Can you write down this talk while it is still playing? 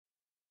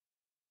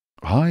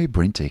Hi,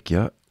 BrenTech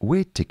here,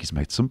 where tech is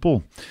made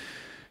simple.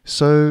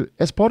 So,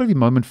 as part of the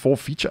Moment 4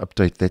 feature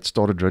update that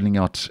started rolling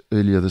out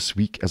earlier this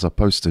week as I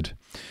posted,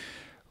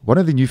 one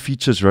of the new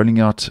features rolling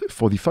out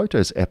for the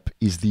Photos app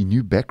is the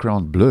new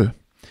background blur,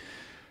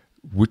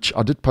 which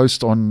I did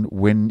post on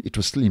when it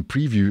was still in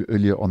preview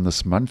earlier on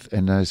this month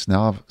and has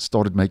now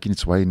started making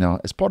its way now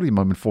as part of the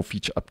Moment 4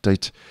 feature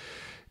update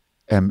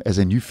as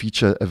a new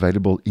feature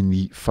available in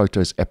the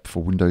Photos app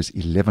for Windows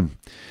 11.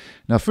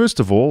 Now, first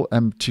of all,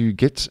 to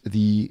get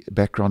the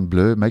background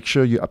blur, make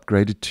sure you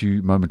upgrade it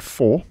to Moment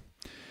 4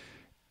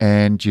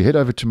 and you head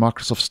over to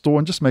Microsoft Store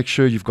and just make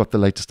sure you've got the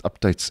latest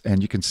updates.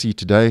 And you can see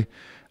today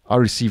I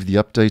received the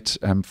update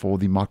for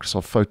the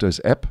Microsoft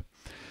Photos app.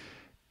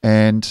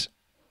 And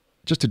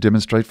just to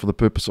demonstrate for the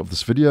purpose of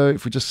this video,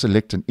 if we just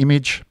select an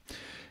image,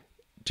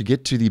 to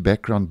get to the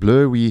background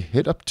blur, we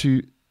head up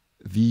to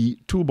the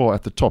toolbar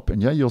at the top,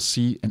 and here you'll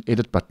see an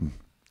edit button,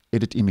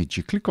 edit image.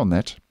 You click on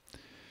that,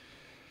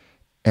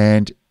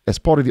 and as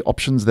part of the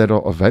options that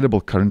are available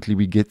currently,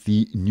 we get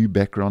the new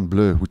background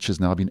blur, which has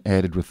now been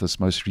added with this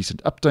most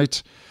recent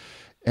update.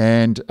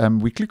 And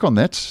we click on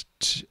that,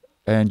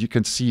 and you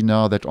can see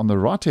now that on the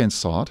right-hand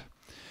side,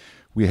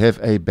 we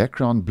have a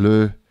background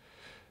blur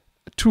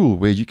tool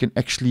where you can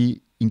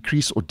actually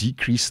increase or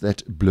decrease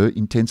that blur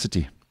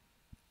intensity.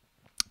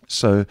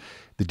 So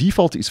the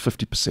default is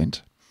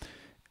 50%.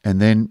 And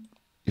then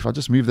if I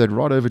just move that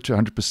right over to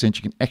 100%,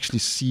 you can actually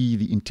see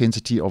the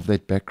intensity of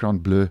that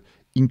background blur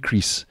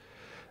increase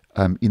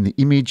in the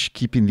image,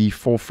 keeping the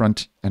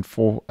forefront and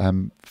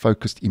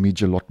focused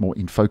image a lot more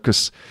in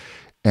focus.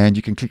 And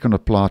you can click on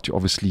apply to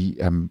obviously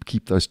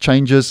keep those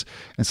changes.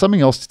 And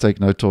something else to take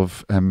note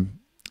of,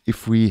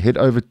 if we head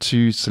over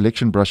to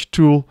selection brush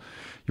tool,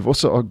 you've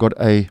also got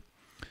a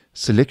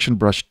selection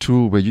brush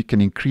tool where you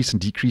can increase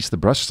and decrease the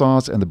brush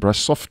size and the brush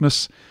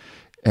softness.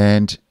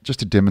 And just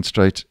to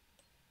demonstrate,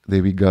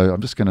 there we go.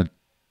 I'm just going to,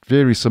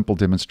 very simple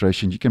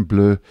demonstration. You can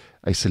blur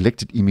a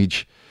selected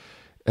image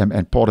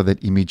and part of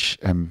that image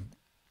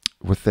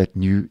with that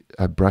new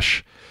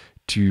brush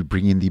to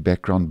bring in the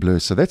background blur.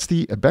 So that's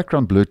the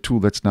background blur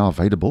tool that's now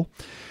available.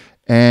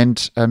 And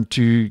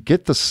to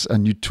get this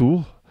new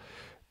tool,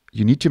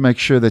 you need to make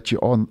sure that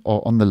you are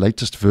on the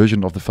latest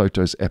version of the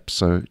Photos app.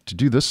 So to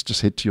do this,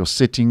 just head to your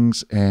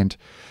settings, and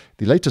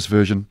the latest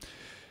version,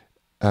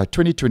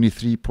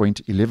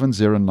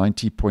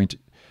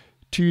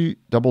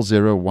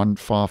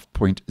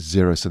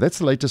 2023.1109.20015.0. So that's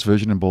the latest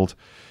version in bold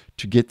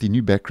to get the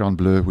new background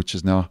blur, which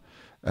is now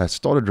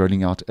started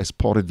rolling out as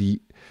part of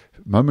the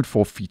Moment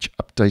 4 feature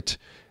update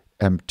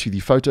to the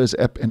Photos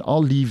app. And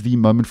I'll leave the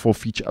Moment 4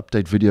 feature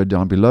update video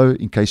down below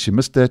in case you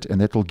missed that,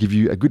 and that will give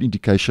you a good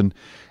indication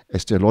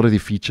as to a lot of the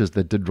features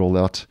that did roll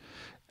out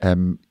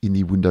in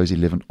the Windows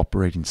 11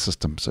 operating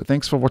system. So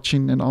thanks for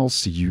watching, and I'll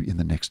see you in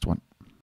the next one.